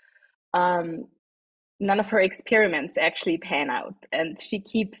because none of her experiments actually pan out. And she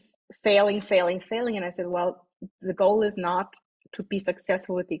keeps failing. And I said, well, the goal is not to be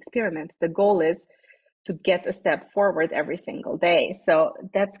successful with the experiment. The goal is to get a step forward every single day. So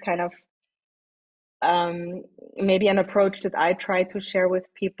that's kind of maybe an approach that I try to share with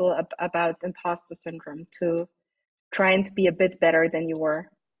people about imposter syndrome, to try and be a bit better than you were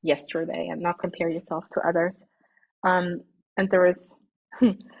yesterday and not compare yourself to others. And there is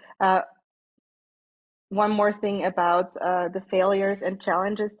one more thing about the failures and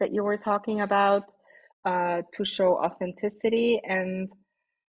challenges that you were talking about, to show authenticity. And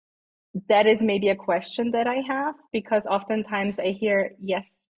that is maybe a question that I have, because oftentimes I hear, yes,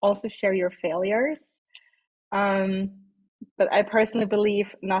 also share your failures. But I personally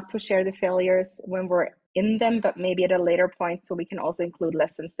believe not to share the failures when we're in them, but maybe at a later point, so we can also include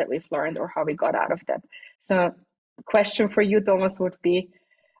lessons that we've learned or how we got out of that. So the question for you, Thomas, would be,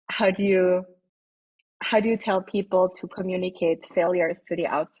 how do you tell people to communicate failures to the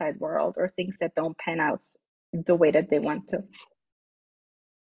outside world or things that don't pan out the way that they want to?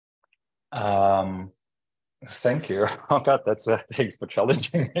 Thank you. Oh God, that's thanks for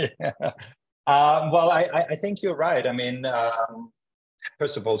challenging me. Well, I think you're right. I mean,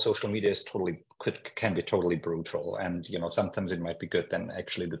 first of all, social media is can be totally brutal, and sometimes it might be good then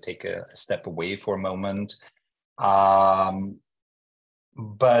actually to take a step away for a moment.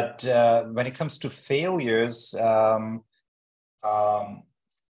 But when it comes to failures,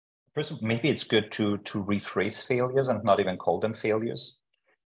 first, maybe it's good to rephrase failures and not even call them failures,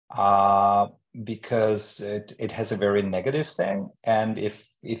 because it has a very negative thing. And if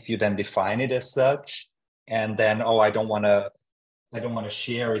you then define it as such, and then I don't want to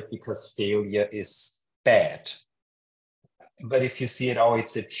share it because failure is bad. But if you see it,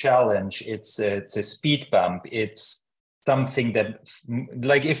 it's a challenge, it's a speed bump, it's something that,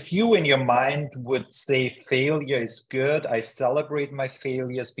 like, if you in your mind would say failure is good, I celebrate my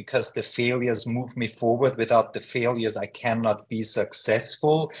failures because the failures move me forward. Without the failures, I cannot be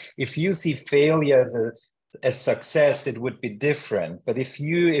successful. If you see failure as success, it would be different. But if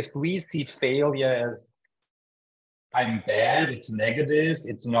we see failure as I'm bad, it's negative,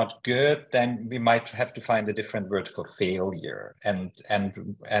 it's not good, then we might have to find a different word for failure and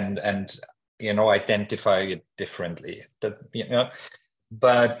identify it differently.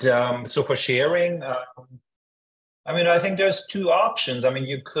 But so for sharing, I think there's two options.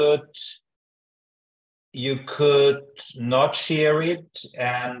 You could not share it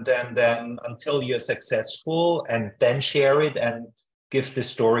and then until you're successful, and then share it and give the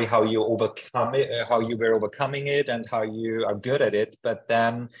story how you overcome it, how you were overcoming it, and how you are good at it. But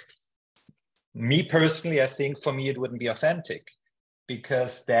then, me personally, I think for me it wouldn't be authentic,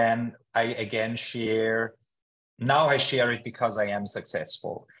 because then I again share. Now I share it because I am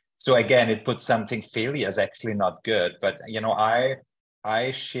successful. So again, it puts something, failure is actually not good. But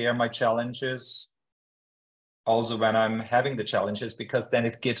I share my challenges also when I'm having the challenges, because then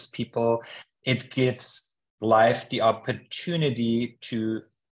it gives life the opportunity to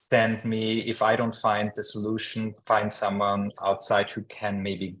send me, if I don't find the solution, find someone outside who can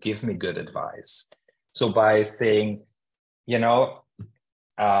maybe give me good advice. So by saying, I'm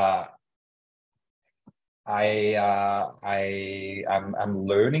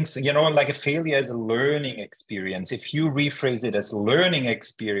learning. So, like a failure is a learning experience. If you rephrase it as learning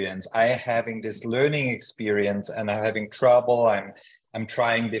experience, I having this learning experience and I'm having trouble, I'm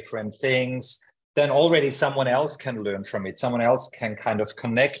trying different things, then already someone else can learn from it. Someone else can kind of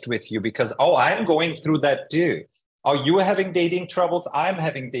connect with you because, I'm going through that too. You having dating troubles? I'm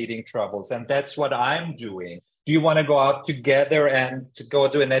having dating troubles. And that's what I'm doing. Do you want to go out together and go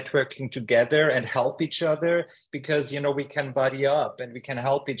to a networking together and help each other? Because, we can buddy up and we can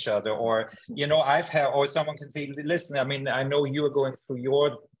help each other. Or, or someone can say, listen, I know you are going through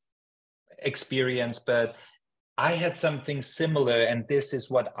your experience, but I had something similar and this is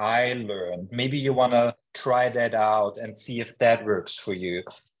what I learned. Maybe you want to try that out and see if that works for you.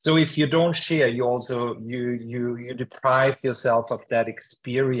 So if you don't share, you also you deprive yourself of that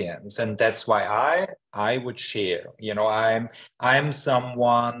experience, and that's why I would share. I'm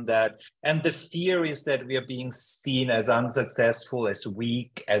someone that, and the fear is that we are being seen as unsuccessful, as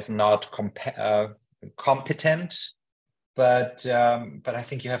weak, as not competent. But I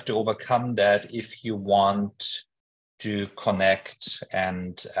think you have to overcome that if you want to connect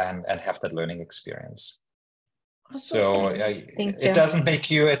and have that learning experience. So it doesn't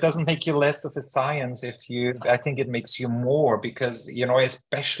make you less of a science. I think it makes you more, because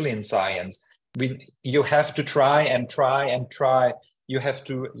especially in science, you have to try and try and try. You have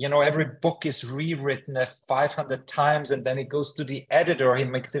to, every book is rewritten 500 times, and then it goes to the editor. He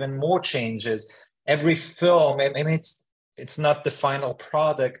makes even more changes. Every film, it's not the final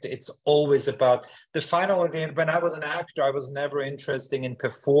product. It's always about the final. When I was an actor, I was never interested in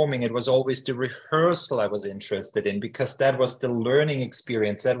performing. It was always the rehearsal I was interested in, because that was the learning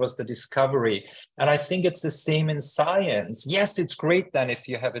experience. That was the discovery. And I think it's the same in science. Yes, it's great then if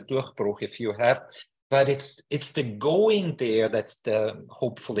you have a Durchbruch, but it's the going there that's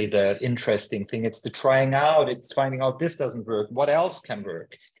hopefully the interesting thing. It's the trying out. It's finding out this doesn't work. What else can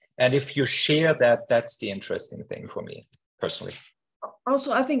work? And if you share that, that's the interesting thing for me personally.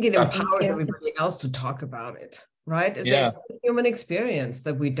 Also, I think it empowers everybody else to talk about it, right? It's a human experience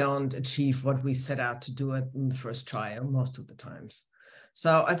that we don't achieve what we set out to do in the first trial most of the times.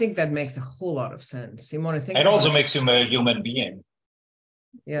 So I think that makes a whole lot of sense. You want to think it also makes you a human being.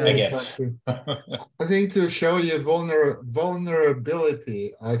 Yeah, exactly. I think to show you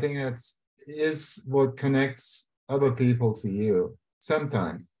vulnerability, I think is what connects other people to you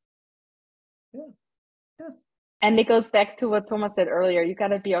sometimes. Yeah. Yes. And it goes back to what Thomas said earlier. You got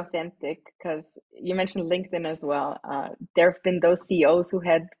to be authentic, because you mentioned LinkedIn as well. There have been those CEOs who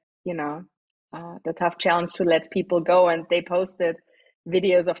had, the tough challenge to let people go, and they posted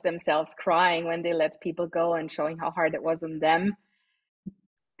videos of themselves crying when they let people go and showing how hard it was on them.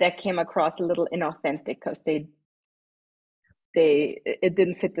 That came across a little inauthentic, because it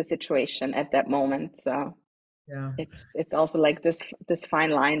didn't fit the situation at that moment. So Yeah. It's also like this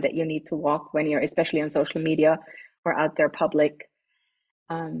fine line that you need to walk when you're, especially on social media or out there public.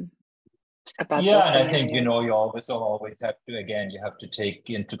 About and I think, you always have to, again, you have to take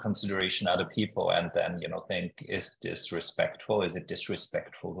into consideration other people, and then, think, is this respectful? Is it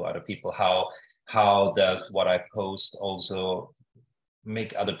disrespectful to other people? How does what I post also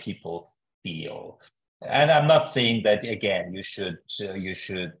make other people feel? And I'm not saying that, again, you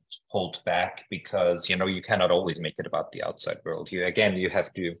should hold back, because, you cannot always make it about the outside world. You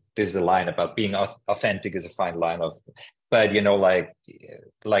have to, there's the line about being authentic is a fine line of, but,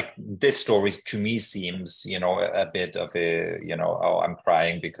 like this story to me seems, a bit of a, oh, I'm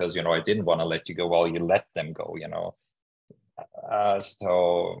crying because, I didn't want to let you go. Well, you let them go,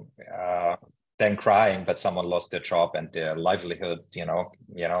 then crying, but someone lost their job and their livelihood,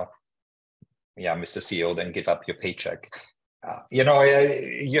 yeah, Mr. CEO, then give up your paycheck.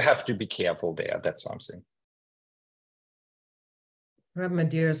 You have to be careful there. That's what I'm saying. Right, my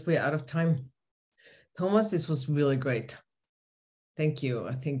dears, we're out of time. Thomas, this was really great. Thank you.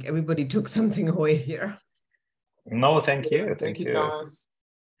 I think everybody took something away here. No, thank you. Thank you, Thomas.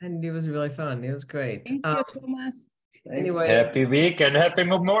 And it was really fun. It was great. Thank you, Thomas. Anyway. Happy weekend. Happy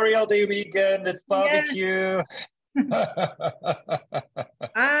Memorial Day weekend. It's barbecue. Yes.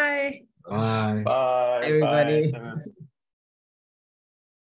 Bye. Bye. Bye. Everybody. Bye.